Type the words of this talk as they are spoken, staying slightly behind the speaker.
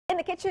In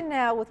the kitchen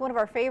now with one of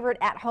our favorite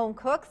at-home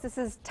cooks. This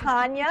is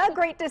Tanya.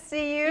 Great to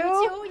see you.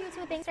 You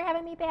too. Thanks for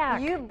having me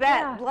back. You bet.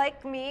 Yeah.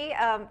 Like me,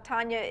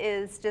 Tanya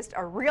is just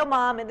a real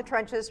mom in the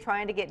trenches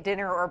trying to get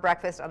dinner or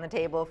breakfast on the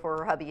table for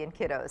her hubby and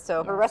kiddos.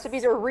 So her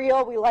recipes are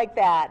real. We like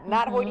that.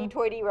 Not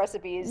hoity-toity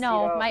recipes.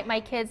 No, you know. my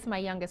kids, my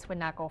youngest would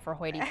not go for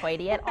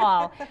hoity-toity at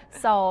all.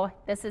 So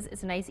this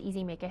is a nice,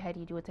 easy make-ahead.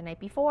 You do it the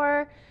night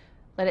before.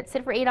 Let it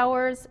sit for 8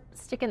 hours,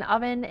 stick in the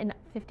oven, and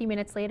 50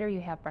 minutes later you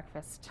have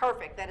breakfast.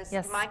 Perfect. That is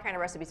my kind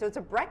of recipe. So it's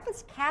a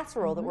breakfast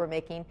casserole that we're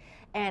making,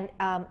 and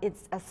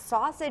it's a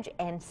sausage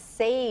and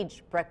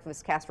sage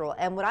breakfast casserole.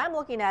 And what I'm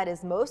looking at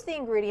is most of the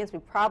ingredients we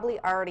probably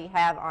already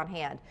have on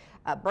hand.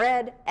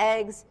 Bread,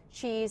 eggs,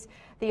 cheese.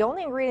 The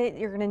only ingredient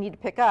you're going to need to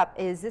pick up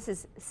is this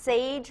is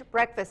sage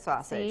breakfast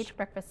sausage. Sage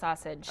breakfast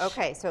sausage.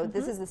 Okay, so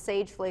this is the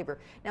sage flavor.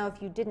 Now,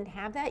 if you didn't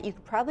have that, you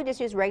could probably just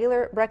use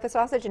regular breakfast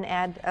sausage and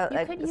add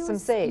some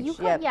sage. You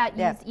could,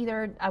 use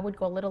either, I would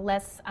go a little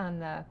less on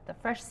the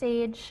fresh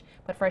sage,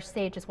 but fresh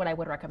sage is what I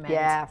would recommend.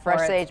 Yeah,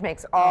 fresh sage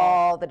makes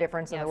all the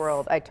difference in the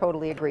world. I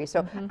totally agree.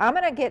 So I'm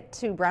going to get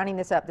to browning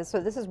this up. So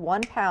this is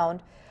 1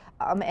 pound.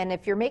 And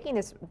if you're making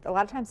this, a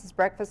lot of times this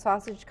breakfast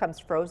sausage comes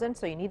frozen,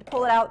 so you need to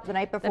pull it out the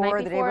night before,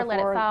 the day before, let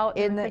it thaw out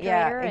in the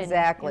refrigerator,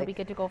 exactly. And it'll be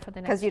good to go for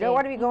the next day. Because you don't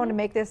want to be going to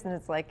make this and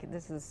it's like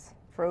this is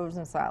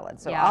frozen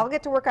solid. So I'll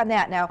get to work on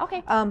that now.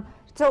 Okay.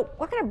 So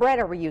what kind of bread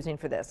are we using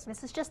for this?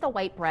 This is just a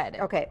white bread.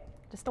 Okay.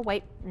 Just a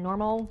white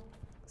normal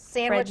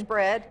sandwich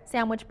bread.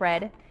 Sandwich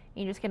bread.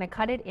 You're just going to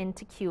cut it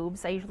into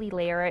cubes. I usually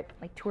layer it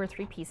like 2 or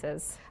 3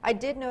 pieces. I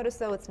did notice,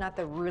 though, it's not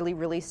the really,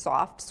 really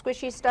soft,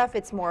 squishy stuff.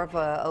 It's more of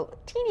a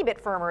teeny bit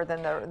firmer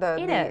than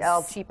the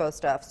El Cheapo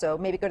stuff. So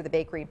maybe go to the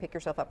bakery and pick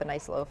yourself up a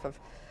nice loaf of,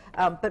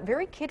 but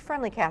very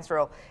kid-friendly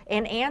casserole.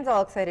 And Anne's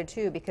all excited,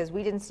 too, because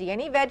we didn't see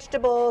any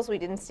vegetables. We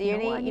didn't see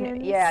any,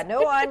 onions.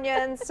 No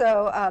onions.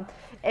 So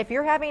if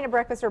you're having a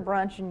breakfast or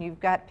brunch and you've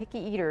got picky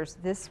eaters,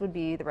 this would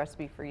be the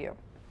recipe for you.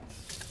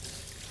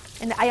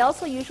 And I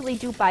also usually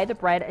do buy the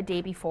bread a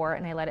day before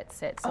and I let it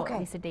sit, so at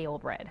least a day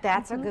old bread.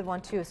 That's a good one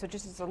too, so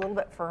just it's a little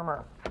bit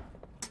firmer.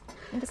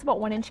 And just about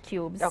 1-inch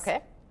cubes.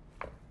 Okay.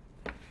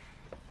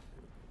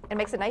 It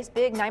makes a nice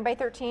big 9 by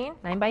 13.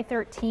 9 by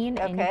 13,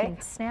 and you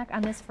can snack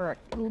on this for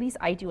at least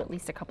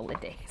a couple of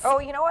days.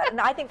 Oh, you know what?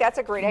 And I think that's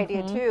a great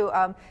idea too.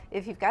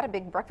 If you've got a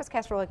big breakfast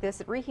casserole like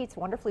this, it reheats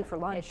wonderfully for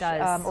lunch. It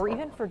does. Or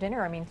even for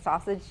dinner. I mean,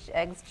 sausage,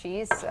 eggs,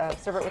 cheese,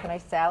 serve it with a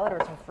nice salad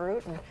or some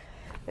fruit, and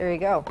there you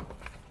go.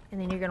 And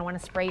then you're going to want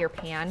to spray your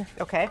pan.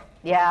 Okay.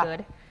 Yeah.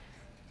 Good.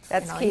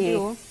 That's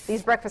key.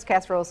 These breakfast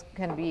casseroles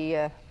can be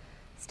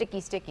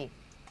sticky.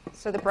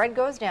 So the bread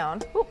goes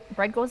down. Oop,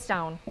 bread goes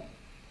down.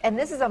 And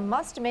this is a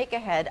must make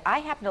ahead.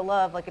 I happen to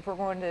love, like if we're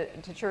going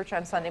to church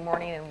on Sunday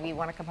morning and we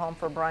want to come home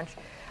for brunch,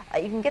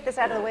 you can get this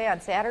out of the way on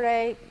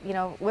Saturday,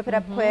 whip it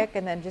up quick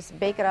and then just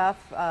bake it off,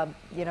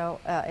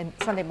 in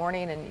Sunday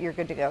morning and you're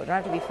good to go. You don't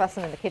have to be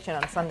fussing in the kitchen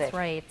on Sunday. That's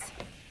right.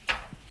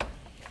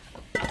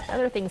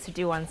 Other things to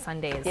do on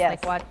Sundays,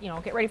 like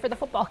get ready for the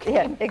football game.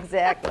 Yeah,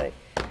 exactly.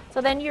 So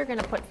then you're going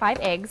to put 5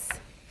 eggs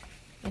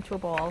into a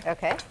bowl.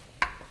 Okay.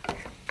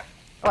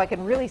 Oh, I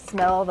can really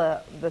smell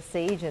the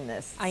sage in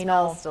this. It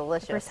smells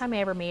delicious. The first time I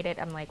ever made it,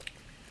 I'm like,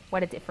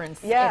 what a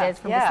difference it is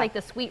from just like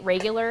the sweet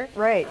regular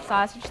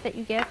sausage that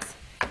you get.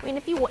 I mean,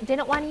 if you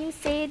didn't want to use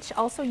sage,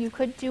 also you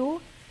could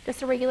do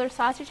just a regular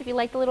sausage if you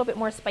liked a little bit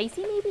more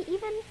spicy, maybe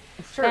even.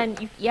 Sure. Then,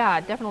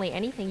 definitely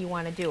anything you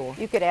want to do.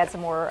 You could add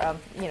some more,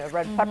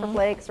 red pepper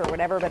flakes or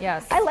whatever. But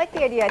I like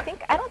the idea.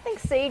 I don't think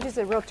sage is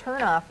a real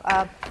turnoff.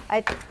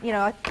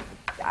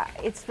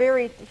 It's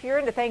very. If you're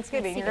into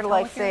Thanksgiving, you're gonna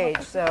like sage.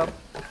 So.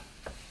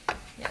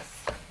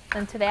 Yes.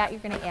 Then to that, you're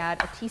going to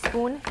add a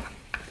teaspoon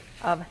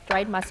of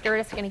dried mustard.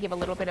 It's going to give a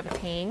little bit of a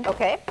tang.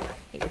 Okay.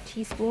 Get your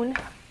teaspoon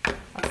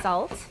of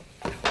salt.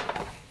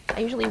 I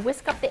usually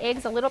whisk up the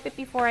eggs a little bit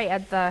before I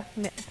add the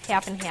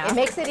half and half. It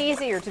makes it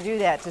easier to do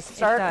that, to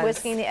start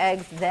whisking the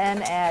eggs,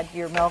 then add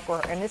your milk,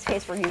 or in this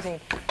case we're using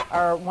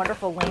our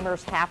wonderful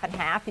Lamer's half and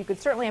half. You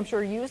could certainly, I'm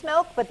sure, use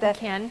milk, but the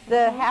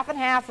half and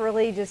half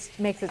really just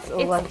makes it a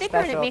little special. It's thicker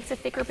and it makes a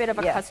thicker bit of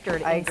a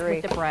custard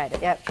with the bread.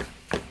 Yep.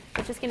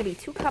 It's just going to be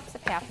 2 cups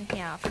of half and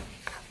half.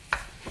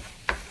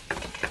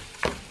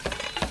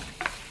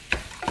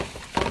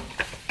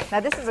 Now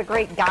this is a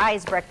great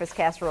guy's breakfast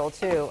casserole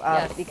too,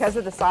 because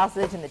of the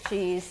sausage and the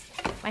cheese.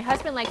 My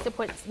husband likes to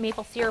put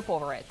maple syrup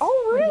over it.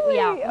 Oh really?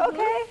 Yeah.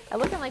 Okay. I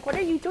looked at him like, what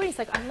are you doing? He's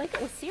like, I like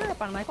it with syrup.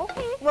 And I'm like,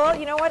 okay. Well,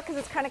 you know what? Because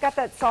it's kind of got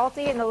that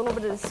salty and a little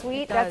bit of the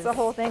sweet. That's the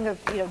whole thing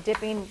of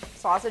dipping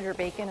sausage or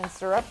bacon in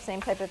syrup.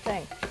 Same type of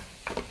thing.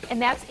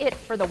 And that's it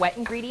for the wet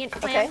ingredient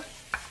plan. Okay.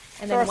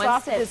 And so then our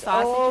once sausage is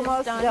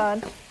almost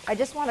done. I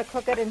just want to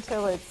cook it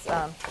until it's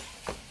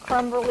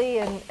crumbly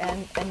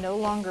and no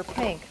longer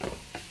pink.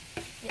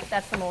 Yeah,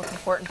 that's the most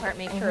important part.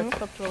 Make sure it's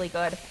cooked really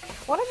good.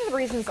 One of the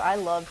reasons I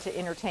love to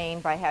entertain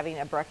by having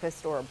a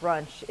breakfast or a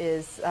brunch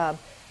is a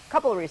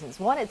couple of reasons.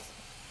 One, it's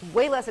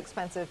way less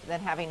expensive than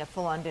having a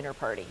full-on dinner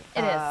party.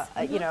 It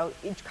is.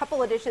 Each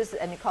couple of dishes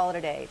and you call it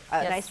a day.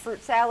 A nice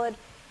fruit salad,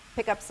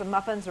 pick up some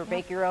muffins or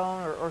bake your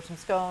own, or some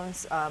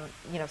scones,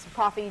 you know, some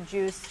coffee,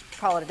 juice,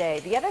 call it a day.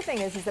 The other thing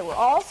is that we're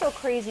all so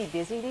crazy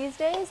busy these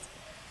days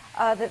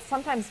that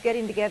sometimes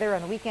getting together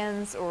on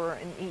weekends or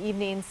in the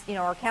evenings, you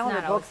know, our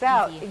calendar books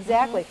out.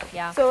 Exactly.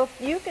 Yeah. So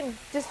if you can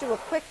just do a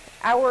quick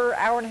hour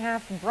and a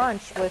half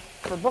brunch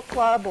for book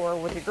club or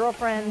with your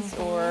girlfriends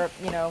or,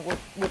 you know,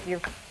 with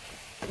your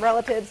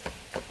relatives,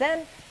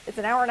 then it's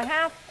an hour and a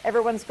half,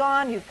 everyone's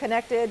gone, you've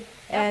connected,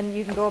 and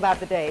you can go about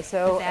the day.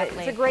 So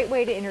it's a great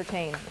way to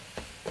entertain.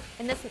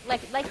 And this,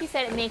 like you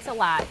said, it makes a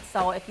lot.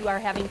 So if you are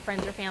having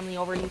friends or family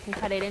over, you can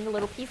cut it into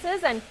little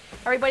pieces, and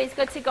everybody's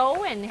good to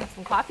go, and have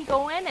some coffee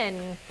going,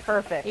 and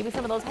perfect. Maybe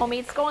some of those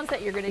homemade scones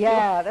that you're going to do.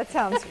 Yeah, that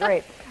sounds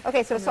great.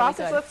 Okay, so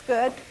sausage looks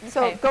good.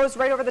 So it goes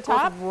right over the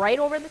top? Goes right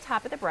over the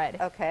top of the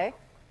bread. Okay.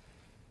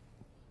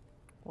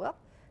 Well,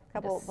 a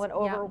couple went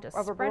over just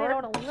overboard. Spread it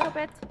out a little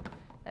bit.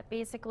 That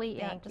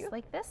basically, just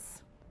like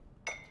this.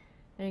 And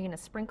you're going to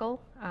sprinkle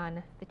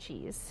on the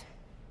cheese.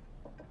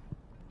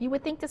 You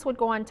would think this would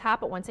go on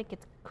top, but once it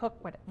gets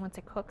cooked, once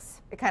it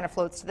cooks, it kind of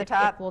floats to the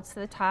top. It floats to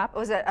the top.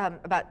 Was it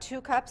about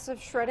 2 cups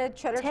of shredded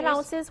cheddar cheese? 10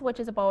 ounces, which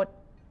is about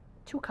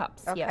 2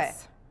 cups. Okay.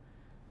 Yes.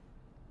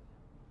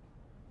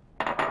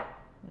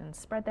 And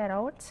spread that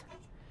out.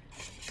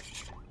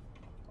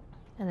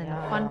 And then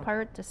the fun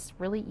part, just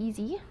really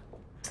easy.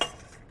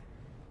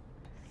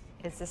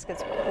 Is this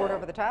gets poured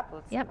over the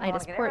top? Yep, I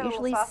just pour it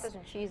usually. Sausage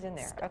and cheese in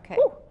there. Okay.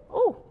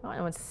 Ooh, that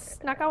one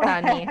snuck out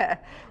on me.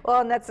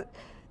 Well, and that's,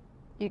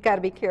 you got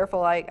to be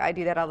careful. I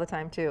do that all the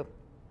time too.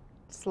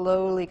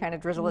 Slowly kind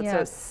of drizzle it so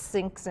it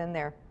sinks in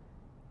there.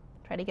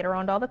 Try to get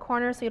around all the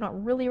corners so you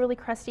don't really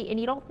crusty, and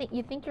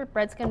you think your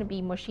bread's going to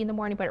be mushy in the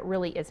morning, but it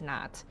really is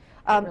not.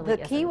 The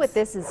key with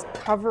this is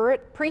cover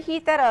it,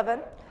 preheat that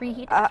oven.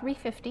 Preheat to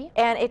 350.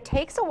 And it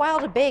takes a while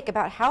to bake.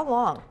 About how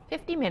long?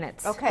 50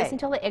 minutes. Okay. Just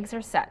until the eggs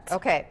are set.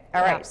 Okay.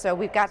 All right. So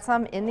we've got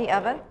some in the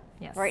oven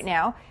right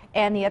now.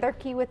 And the other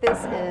key with this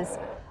is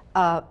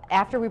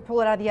after we pull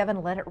it out of the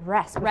oven, let it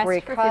rest before you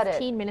cut it. Rest for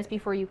 15 minutes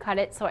before you cut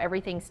it so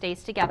everything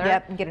stays together.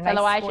 Yep, and get a nice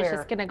Otherwise, square. it's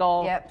just going to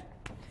go. Yep.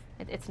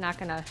 It's not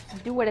going to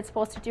do what it's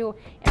supposed to do.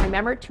 And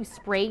remember to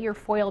spray your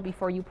foil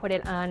before you put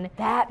it on.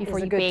 Before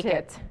you bake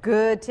it.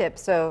 Good tip.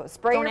 So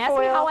spray your foil. Don't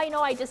ask me how I know.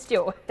 I just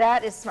do.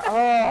 That is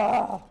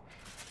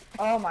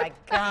oh my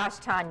gosh,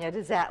 Tanya,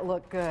 does that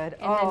look good?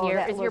 And then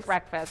here is your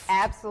breakfast.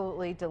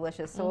 Absolutely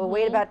delicious. So we'll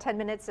wait about 10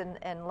 minutes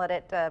and let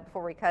it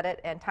before we cut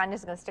it. And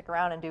Tanya's going to stick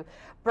around and do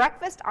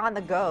breakfast on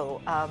the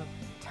go.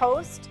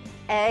 Toast,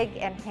 egg,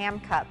 and ham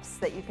cups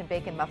that you can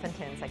bake in muffin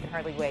tins. I can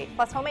hardly wait.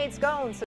 Plus homemade scones.